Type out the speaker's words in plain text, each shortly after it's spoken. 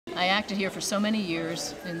I acted here for so many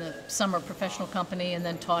years in the summer professional company and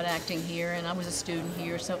then taught acting here, and I was a student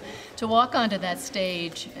here. So to walk onto that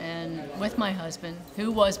stage and with my husband,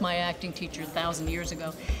 who was my acting teacher 1,000 years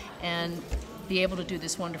ago, and be able to do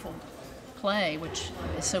this wonderful play, which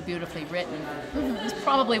is so beautifully written, is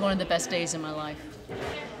probably one of the best days in my life.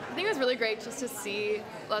 I think it was really great just to see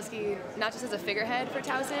Loeschke not just as a figurehead for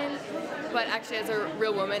Towson, but actually as a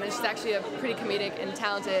real woman, and she's actually a pretty comedic and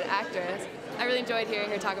talented actress. I really enjoyed hearing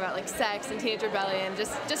her talk about like sex and teenage rebellion.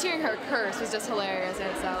 Just hearing her curse was just hilarious in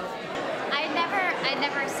itself. I'd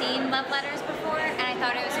never seen love letters before, and I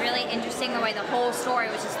thought it was really interesting the way the whole story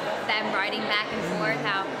was just them writing back and forth,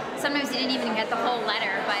 how sometimes you didn't even get the whole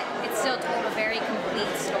letter, but it still told a very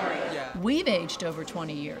complete story. We've aged over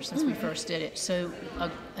 20 years since we first did it, so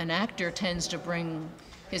an actor tends to bring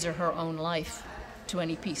his or her own life to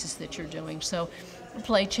any pieces that you're doing. So the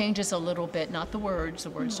play changes a little bit, not the words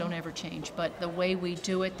don't ever change, but the way we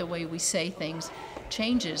do it, the way we say things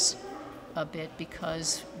changes a bit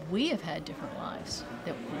because we have had different lives,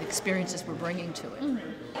 the experiences we're bringing to it.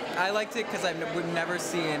 I liked it because we've never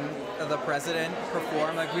seen the president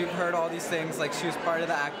perform. Like, we've heard all these things, like she was part of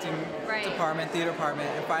the acting department, theater department,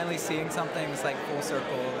 and finally seeing something was like full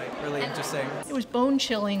circle, like really interesting. It was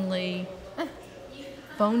bone-chillingly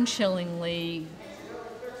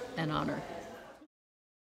an honor.